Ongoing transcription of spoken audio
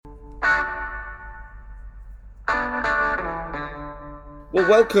Well,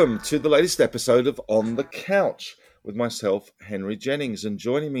 welcome to the latest episode of On the Couch with myself, Henry Jennings. And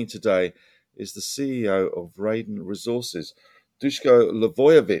joining me today is the CEO of Raiden Resources, Dusko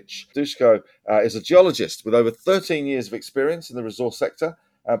Ljubojevic. Dusko is a geologist with over 13 years of experience in the resource sector.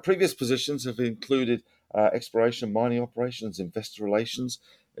 Previous positions have included exploration, mining operations, investor relations,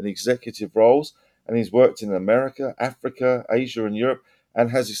 and executive roles. And he's worked in America, Africa, Asia, and Europe, and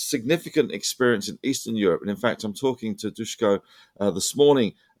has significant experience in Eastern Europe. And in fact, I'm talking to Dusko this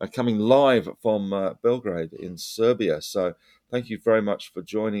morning, coming live from Belgrade in Serbia. So thank you very much for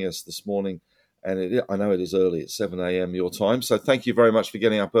joining us this morning. And I know it is early, it's 7 a.m. your time. So thank you very much for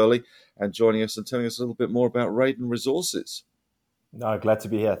getting up early and joining us and telling us a little bit more about Raiden Resources. No, glad to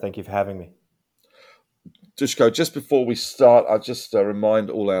be here. Thank you for having me. Dusko, just before we start, I'll just remind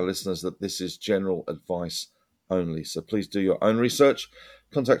all our listeners that this is general advice only. So please do your own research.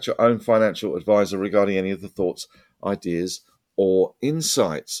 Contact your own financial advisor regarding any of the thoughts, ideas, or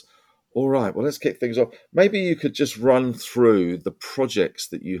insights. All right, well, let's kick things off. Maybe you could just run through the projects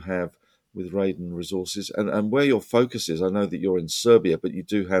that you have with Raiden Resources and where your focus is. I know that you're in Serbia, but you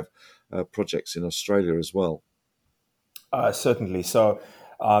do have projects in Australia as well. Certainly. So,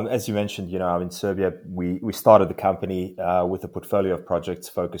 as you mentioned, I'm in Serbia. We started the company with a portfolio of projects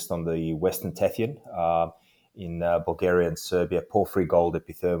focused on the Western Tethyan in Bulgaria and Serbia, porphyry gold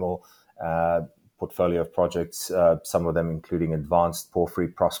epithermal portfolio of projects, some of them including advanced porphyry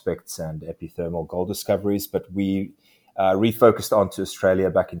prospects and epithermal gold discoveries. But we refocused onto Australia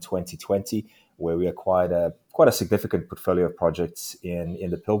back in 2020, where we acquired quite a significant portfolio of projects in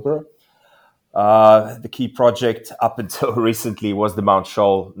the Pilbara. The key project up until recently was the Mount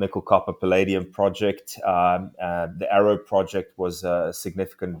Shoal nickel copper palladium project. The Arrow project was a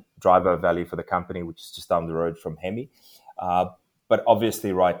significant driver of value for the company, which is just down the road from Hemi. But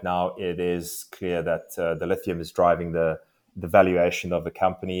obviously right now it is clear that the lithium is driving the valuation of the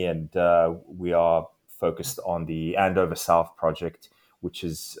company, and we are focused on the Andover South project, which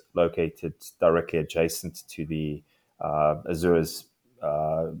is located directly adjacent to the Azures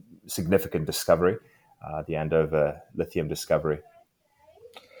significant discovery, the Andover lithium discovery.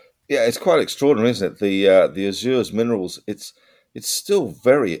 Yeah, it's quite extraordinary, isn't it? The Azures minerals, it's still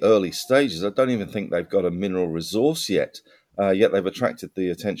very early stages. I don't even think they've got a mineral resource yet. Yet they've attracted the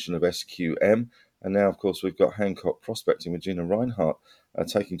attention of SQM, and now, of course, we've got Hancock Prospecting with Gina Reinhardt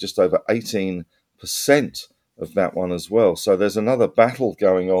taking just over 18% of that one as well. So there's another battle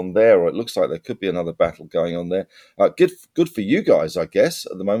going on there, or it looks like there could be another battle going on there. Good for you guys, I guess,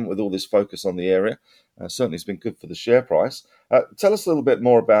 at the moment with all this focus on the area. Certainly it's been good for the share price. Tell us a little bit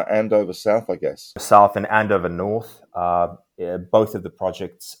more about Andover South, I guess. South and Andover North, both of the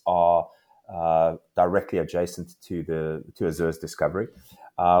projects are directly adjacent to Azures discovery.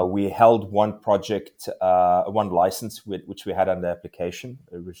 We held one project, one license which we had under application,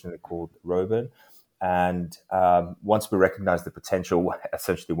 originally called Raiden. And once we recognized the potential,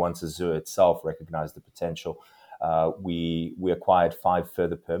 essentially once Azure itself recognized the potential, we acquired 5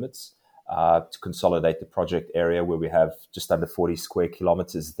 further permits to consolidate the project area, where we have just under 40 square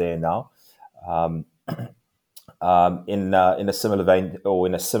kilometers there now. In a similar vein, or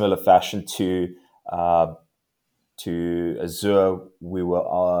in a similar fashion to Azure, we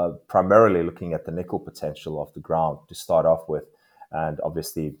were primarily looking at the nickel potential of the ground to start off with. And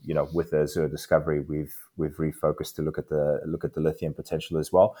obviously, with the Azure discovery, we've refocused to look at the lithium potential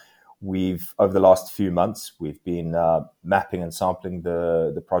as well. Over the last few months, we've been mapping and sampling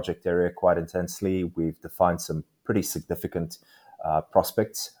the project area quite intensely. We've defined some pretty significant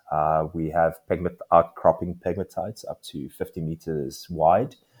prospects. We have outcropping pegmatites up to 50 meters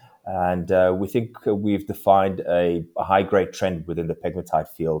wide. And we think we've defined a high-grade trend within the pegmatite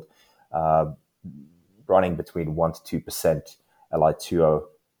field, running between 1% to 2% Li2O.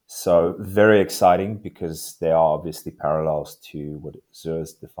 So very exciting, because they are obviously parallels to what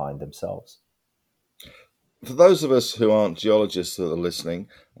Azures defined themselves. For those of us who aren't geologists that are listening,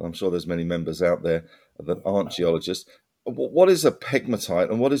 and I'm sure there's many members out there that aren't geologists, what is a pegmatite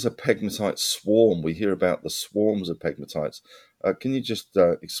and what is a pegmatite swarm? We hear about the swarms of pegmatites. Can you just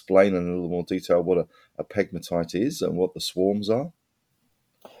explain in a little more detail what a pegmatite is and what the swarms are?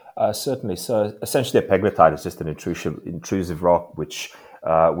 Certainly. So essentially a pegmatite is just an intrusive rock which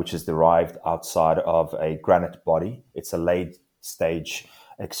is derived outside of a granite body. It's a late stage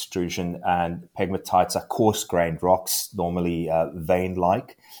extrusion, and pegmatites are coarse-grained rocks, normally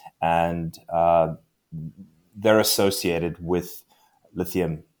vein-like, and they're associated with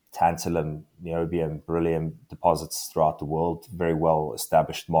lithium, tantalum, niobium, beryllium deposits throughout the world. Very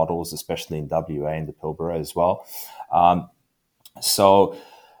well-established models, especially in WA and the Pilbara as well. So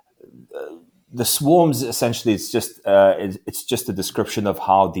The swarms essentially it's just a description of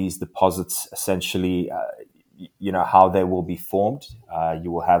how these deposits essentially how they will be formed.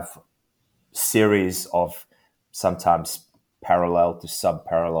 You will have series of sometimes parallel to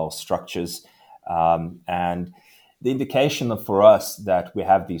sub-parallel structures, and the indication for us that we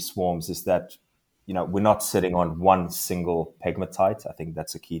have these swarms is that we're not sitting on one single pegmatite. I think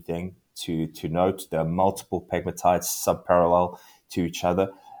that's a key thing to note. There are multiple pegmatites sub-parallel to each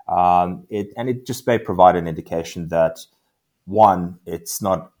other. It just may provide an indication that one, it's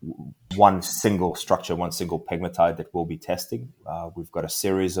not one single structure, one single pegmatite that we'll be testing. We've got a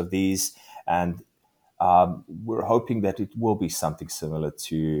series of these, and we're hoping that it will be something similar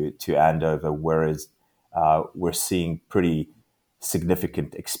to Andover, whereas we're seeing pretty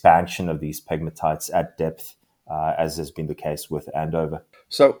significant expansion of these pegmatites at depth, as has been the case with Andover.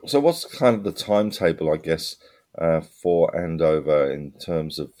 So what's kind of the timetable, I guess, for Andover in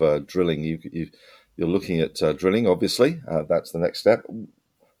terms of drilling? You're looking at drilling, obviously. That's the next step.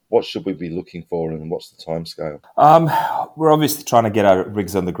 What should we be looking for, and what's the timescale? We're obviously trying to get our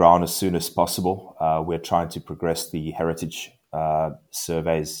rigs on the ground as soon as possible. We're trying to progress the heritage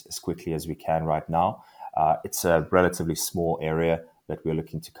surveys as quickly as we can right now. It's a relatively small area that we're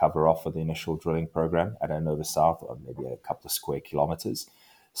looking to cover off for the initial drilling program at Andover South, or maybe a couple of square kilometers.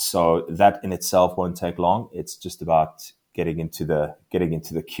 So that in itself won't take long. It's just about getting into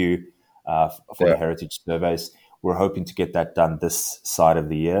the queue for the heritage surveys. We're hoping to get that done this side of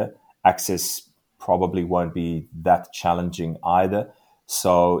the year. Access probably won't be that challenging either.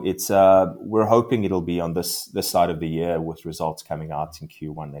 So it's we're hoping it'll be on this side of the year, with results coming out in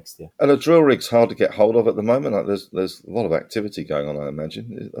Q1 next year. And a drill rig's hard to get hold of at the moment. Like there's a lot of activity going on, I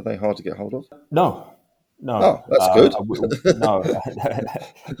imagine. Are they hard to get hold of? No. Oh, that's good. No,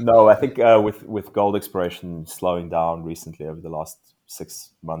 no. I think with gold exploration slowing down recently over the last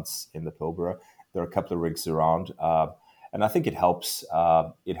 6 months in the Pilbara, there are a couple of rigs around, and I think it helps.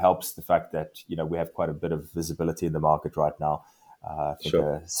 It helps the fact that we have quite a bit of visibility in the market right now. I think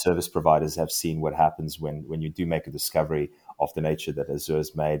service providers have seen what happens when you do make a discovery of the nature that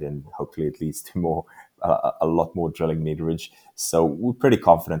Azur's made, and hopefully it leads to a lot more drilling meterage. So we're pretty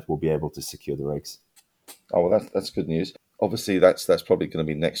confident we'll be able to secure the rigs. Oh, well, that's good news. Obviously, that's probably going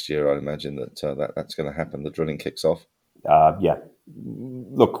to be next year. I imagine that's going to happen. The drilling kicks off. Yeah.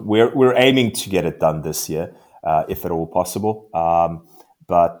 Look, we're aiming to get it done this year, if at all possible.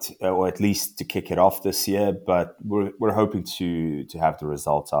 Or at least to kick it off this year. But we're hoping to have the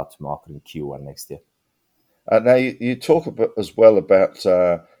results out to market in Q1 next year. Now you talk as well about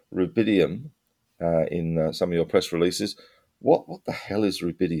rubidium in some of your press releases. What the hell is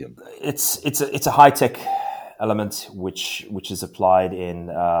rubidium? It's a high tech element which is applied in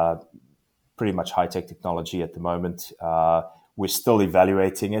pretty much high tech technology at the moment. We're still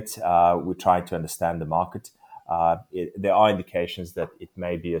evaluating it. We're trying to understand the market. There are indications that it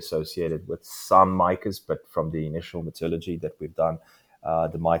may be associated with some micas, but from the initial metallurgy that we've done,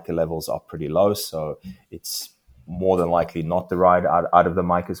 the mica levels are pretty low, so it's more than likely not derived out of the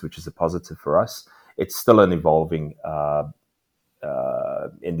micas, which is a positive for us. It's still an evolving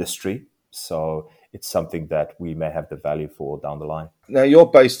industry, so it's something that we may have the value for down the line. Now, you're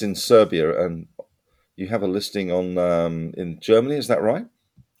based in Serbia, and you have a listing on in Germany. Is that right?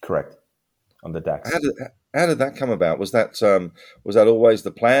 Correct. On the DAX. How did that come about? Was that always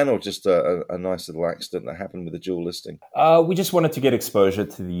the plan, or just a nice little accident that happened with the dual listing? We just wanted to get exposure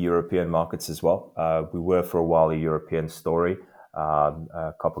to the European markets as well. We were for a while a European story,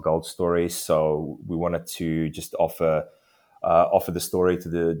 copper gold story. So we wanted to just offer the story to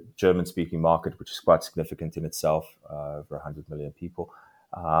the German-speaking market, which is quite significant in itself, over 100 million people.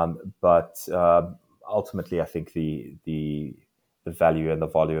 But ultimately, I think the value and the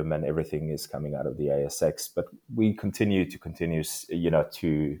volume and everything is coming out of the ASX. But we continue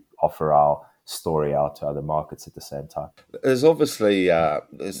to offer our story out to other markets at the same time. There's obviously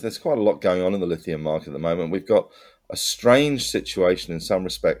there's quite a lot going on in the lithium market at the moment. We've got a strange situation in some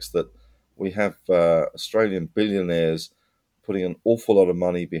respects that we have Australian billionaires putting an awful lot of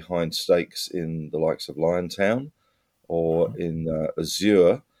money behind stakes in the likes of Liontown or in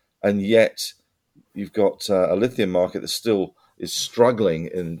Azure, and yet you've got a lithium market that still is struggling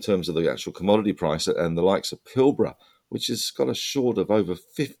in terms of the actual commodity price, and the likes of Pilbara, which has got a short of over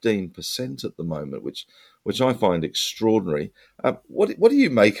 15% at the moment, which I find extraordinary. What do you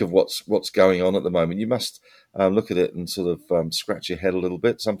make of what's going on at the moment? You must look at it and sort of scratch your head a little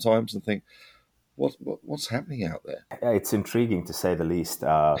bit sometimes and think, what's happening out there? It's intriguing to say the least.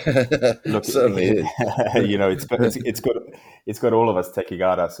 Look, certainly is. It's got all of us taking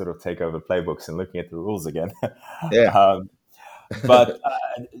out our sort of takeover playbooks and looking at the rules again. Yeah. But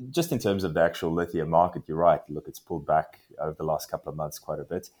just in terms of the actual lithium market, you're right. Look, it's pulled back over the last couple of months quite a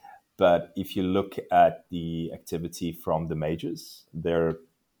bit. But if you look at the activity from the majors, they're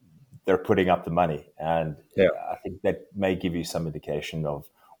putting up the money, and Yeah, I think that may give you some indication of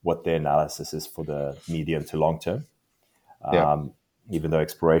what their analysis is for the medium to long term. yeah, Even though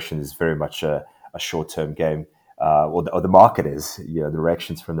exploration is very much a short term game, or the market is, the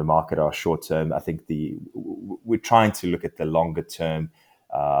reactions from the market are short term. I think we're trying to look at the longer term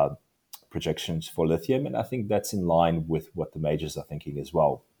projections for lithium, and I think that's in line with what the majors are thinking as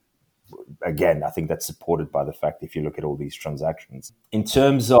well. Again, I think that's supported by the fact if you look at all these transactions. In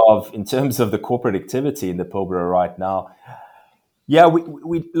terms of the corporate activity in the Pilbara right now, yeah,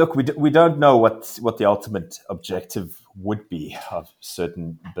 we don't know what the ultimate objective would be of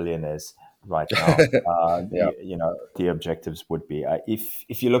certain billionaires right now. yeah, The objectives would be,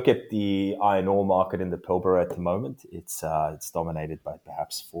 if you look at the iron ore market in the Pilbara at the moment, it's dominated by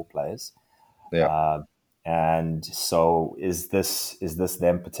perhaps four players. yeah. And so is this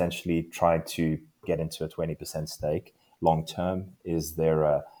them potentially trying to get into a 20% stake long term? Is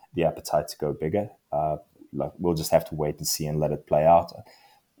there the appetite to go bigger? We'll just have to wait and see and let it play out.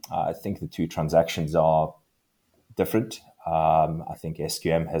 I think the two transactions are different. I think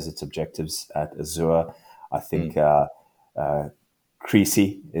SQM has its objectives at Azure. I think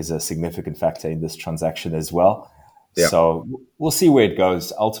Creasy is a significant factor in this transaction as well. Yeah. So we'll see where it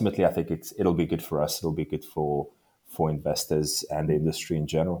goes. Ultimately, I think it'll be good for us. It'll be good for investors and the industry in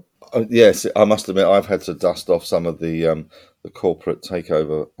general. Yes, I must admit I've had to dust off some of the corporate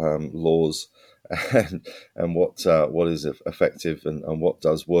takeover laws and what is effective and what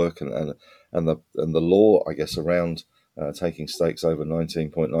does work and the law, I guess, around taking stakes over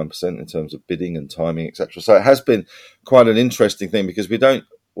 19.9% in terms of bidding and timing, etc. So it has been quite an interesting thing because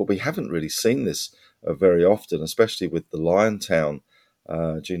we haven't really seen this very often, especially with the Liontown,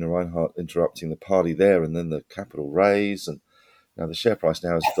 Gina Reinhardt interrupting the party there, and then the capital raise, and the share price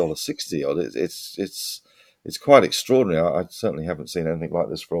now is $1.60 odd. It's quite extraordinary. I certainly haven't seen anything like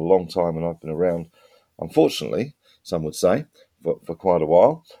this for a long time, and I've been around, unfortunately, some would say, for quite a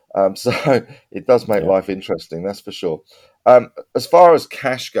while. So it does make life interesting, that's for sure. As far as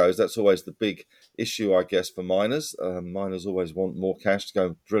cash goes, that's always the big issue, I guess, for miners. Miners always want more cash to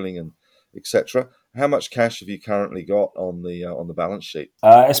go drilling and etc. How much cash have you currently got on the balance sheet?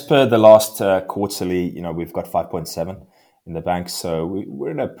 As per the last quarterly, we've got 5.7 in the bank, so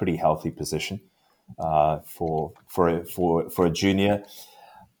we're in a pretty healthy position for a junior.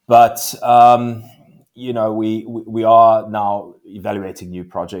 But we are now evaluating new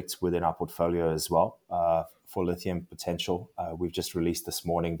projects within our portfolio as well for lithium potential. We've just released this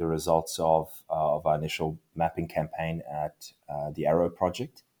morning the results of our initial mapping campaign at the Arrow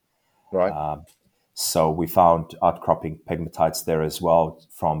project. Right. So we found outcropping pegmatites there as well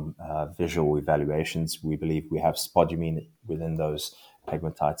from visual evaluations. We believe we have spodumene within those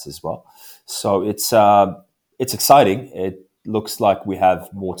pegmatites as well. So it's exciting. It looks like we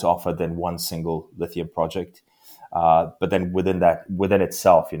have more to offer than one single lithium project. But then within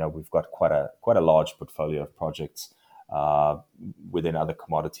itself, we've got quite a large portfolio of projects within other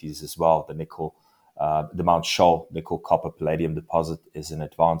commodities as well. The nickel. The Mount Shoal nickel copper palladium deposit is an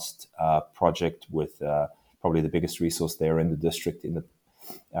advanced project with probably the biggest resource there in the district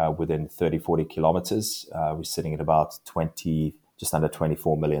within 30-40 kilometers. We're sitting at about just under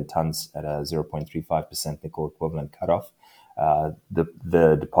 24 million tons at a 0.35% nickel equivalent cutoff.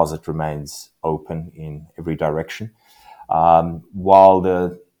 The deposit remains open in every direction. While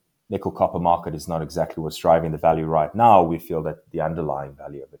the nickel copper market is not exactly what's driving the value right now, we feel that the underlying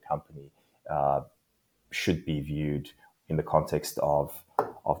value of the company should be viewed in the context of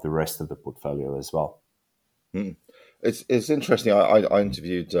the rest of the portfolio as well. It's interesting. I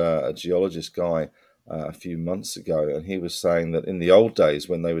interviewed a geologist guy a few months ago, and he was saying that in the old days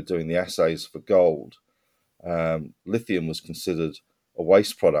when they were doing the assays for gold, lithium was considered a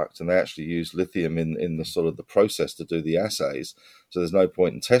waste product, and they actually used lithium in the sort of the process to do the assays. So there's no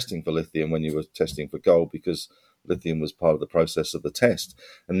point in testing for lithium when you were testing for gold because lithium was part of the process of the test.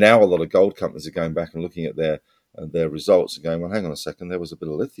 And now a lot of gold companies are going back and looking at their results and going, well, hang on a second, there was a bit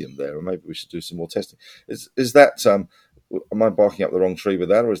of lithium there, and maybe we should do some more testing. Is that am I barking up the wrong tree with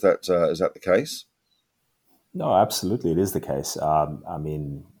that, or is that the case? No, absolutely, it is the case. I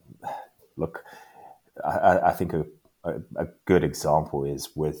mean, look, I think a good example is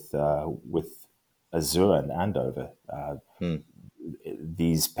with Azure and Andover.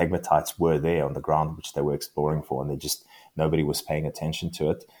 These pegmatites were there on the ground, which they were exploring for, and nobody was paying attention to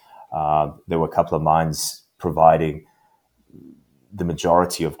it. There were a couple of mines providing the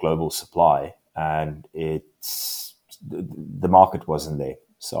majority of global supply, and it's the market wasn't there.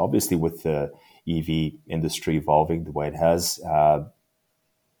 So obviously, with the EV industry evolving the way it has,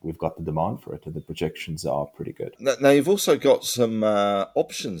 we've got the demand for it, and the projections are pretty good. Now you've also got some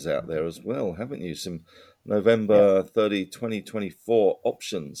options out there as well, haven't you? Some Yeah, November 30, 2024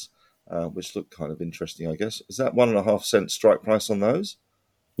 options, which look kind of interesting, I guess. Is that 1.5 cent strike price on those?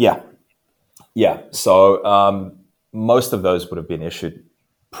 yeah, yeah. So most of those would have been issued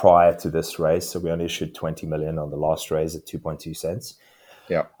prior to this raise. So we only issued 20 million on the last raise at 2.2 cents.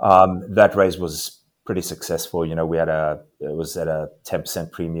 Yeah. That raise was pretty successful. You know, it was at a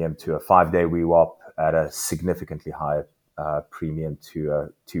 10% premium to a 5-day VWAP, at a significantly higher premium to a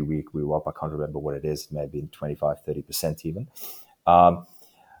 2-week VWAP. I can't remember what it is. It may have been 25, 30% even.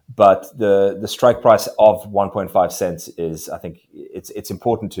 But the strike price of 1.5 cents is, I think it's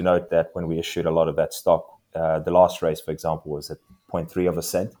important to note that when we issued a lot of that stock, the last raise, for example, was at 0.3 of a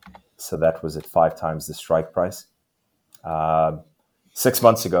cent. So that was at 5 times the strike price. 6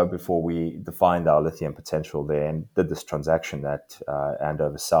 months ago, before we defined our lithium potential there and did this transaction at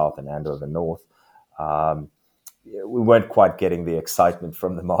Andover South and Andover North, we weren't quite getting the excitement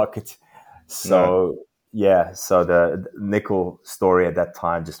from the market. So No. yeah, so the nickel story at that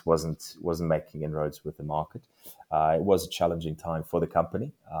time just wasn't making inroads with the market. It was a challenging time for the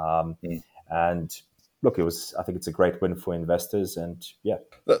company, Mm. and look, I think it's a great win for investors, and yeah.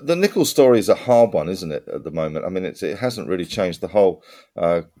 The nickel story is a hard one, isn't it, at the moment? I mean, it hasn't really changed the whole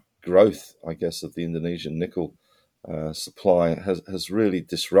growth, I guess, of the Indonesian nickel supply has really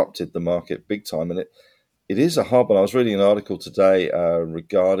disrupted the market big time, and it is a hard one. I was reading an article today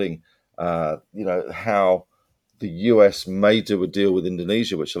regarding how the US may do a deal with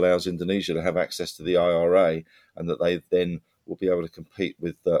Indonesia, which allows Indonesia to have access to the IRA, and that they then will be able to compete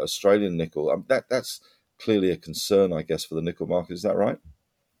with Australian nickel. That's clearly a concern, I guess, for the nickel market. Is that right?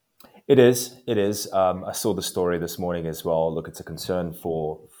 It is. It is. I saw the story this morning as well. Look, it's a concern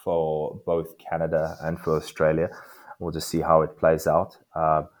for both Canada and for Australia. We'll just see how it plays out.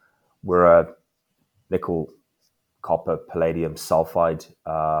 We're a nickel, copper, palladium sulfide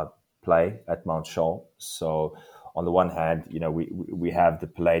play at Mount Shoal. So on the one hand, you know, we have the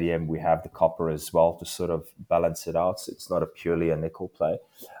palladium, we have the copper as well to sort of balance it out. So it's not a purely a nickel play.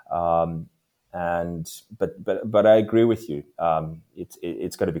 But I agree with you.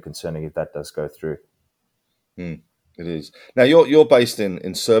 It's going to be concerning if that does go through. Mm, it is. Now you're based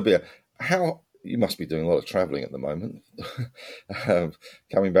in Serbia. How you must be doing a lot of travelling at the moment,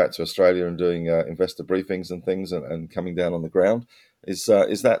 coming back to Australia and doing investor briefings and things, and coming down on the ground. Is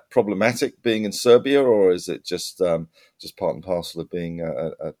that problematic being in Serbia, or is it just part and parcel of being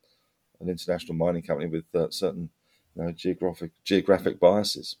an international mining company with certain geographic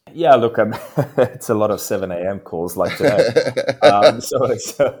biases? Yeah, look, it's a lot of 7 a.m. calls like today.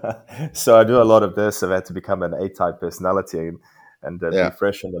 So I do a lot of this. I've had to become an A-type personality and be Yeah.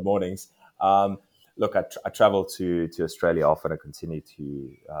 fresh in the mornings. Look, I travel to Australia often. I continue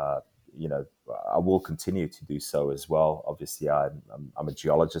to, I will continue to do so as well. Obviously, I'm a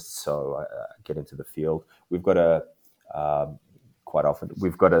geologist, so I get into the field. We've got quite often,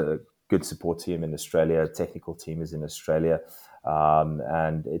 we've got a good support team in Australia. Technical team is in Australia.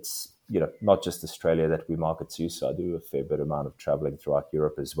 And it's, not just Australia that we market to. So I do a fair bit amount of traveling throughout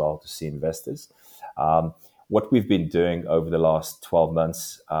Europe as well to see investors. What we've been doing over the last 12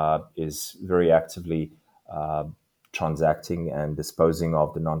 months is very actively transacting and disposing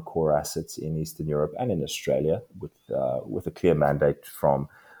of the non-core assets in Eastern Europe and in Australia with a clear mandate from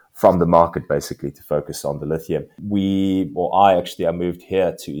the market, basically, to focus on the lithium. I moved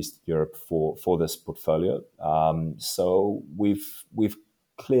here to Eastern Europe for this portfolio. So we've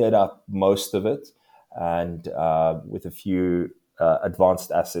cleared up most of it, and with a few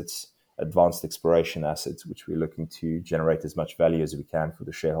advanced exploration assets, which we're looking to generate as much value as we can for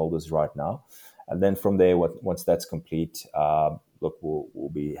the shareholders right now. And then from there, once that's complete,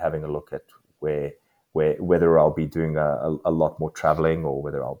 we'll be having a look at whether I'll be doing a lot more traveling or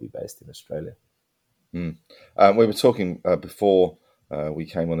whether I'll be based in Australia. Mm. We were talking before we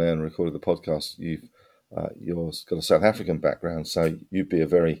came on air and recorded the podcast. You've got a South African background, so you'd be a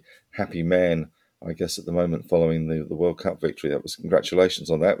very happy man, I guess, at the moment following the World Cup victory. That was congratulations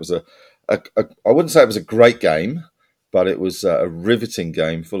on that. It was I wouldn't say it was a great game, but it was a riveting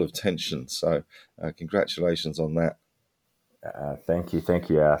game full of tension. So congratulations on that. Thank you.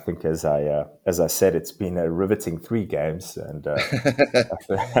 I think as I said, it's been a riveting 3 games, and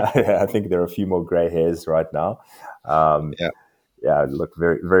I think there are a few more grey hairs right now. Yeah. Yeah, I look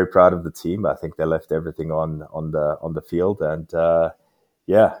very, very proud of the team. I think they left everything on the field, and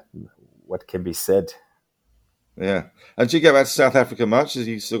what can be said? Yeah. And do you go back to South Africa much? Have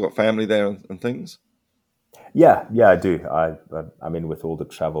you still got family there and things? Yeah, I do. I mean, with all the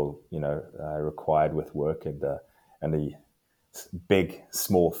travel, required with work and the big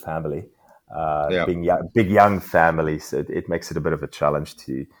small family, Yeah. being young, big young families, it makes it a bit of a challenge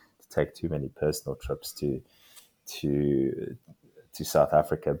to take too many personal trips to to South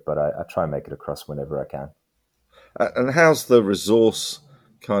Africa. But I try and make it across whenever I can. And how's the resource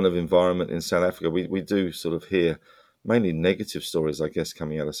kind of environment in South Africa? We do sort of hear mainly negative stories, I guess,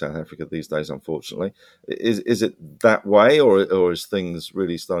 coming out of South Africa these days. Unfortunately, is it that way, or is things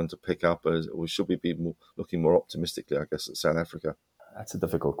really starting to pick up? Or should we be looking more optimistically, I guess, at South Africa? That's a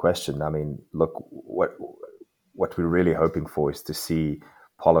difficult question. I mean, look, what we're really hoping for is to see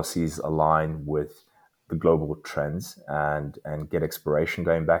policies align with the global trends and get exploration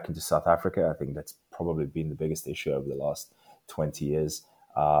going back into South Africa. I think that's probably been the biggest issue over the last 20 years.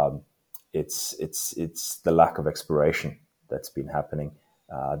 Um, it's the lack of exploration that's been happening.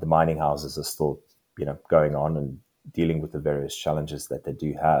 The mining houses are still going on and dealing with the various challenges that they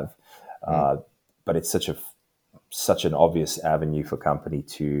do have. Mm. But it's such an obvious avenue for company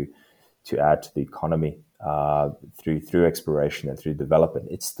to add to the economy through exploration and through development.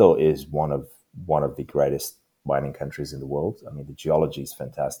 It still is one of the greatest mining countries in the world. I mean, the geology is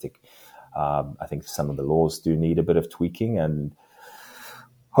fantastic. I think some of the laws do need a bit of tweaking, and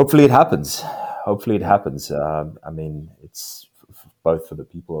hopefully it happens. Hopefully it happens. I mean, it's both for the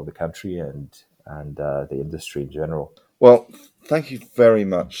people of the country and the industry in general. Well, thank you very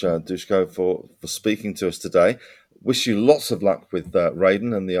much, Dusko, for speaking to us today. Wish you lots of luck with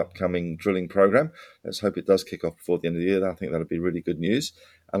Raiden and the upcoming drilling program. Let's hope it does kick off before the end of the year. I think that'll be really good news.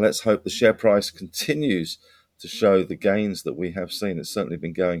 And let's hope the share price continues to show the gains that we have seen. It's certainly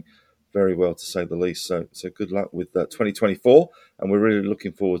been going very well, to say the least. So good luck with 2024. And we're really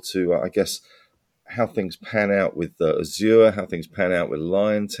looking forward to, I guess, how things pan out with Azure, how things pan out with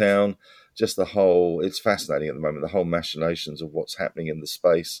Liontown, just the whole. It's fascinating at the moment, the whole machinations of what's happening in the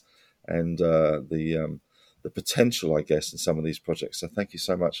space and the potential, I guess, in some of these projects. So thank you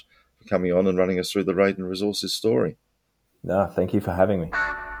so much for coming on and running us through the Raiden Resources story. No, thank you for having me.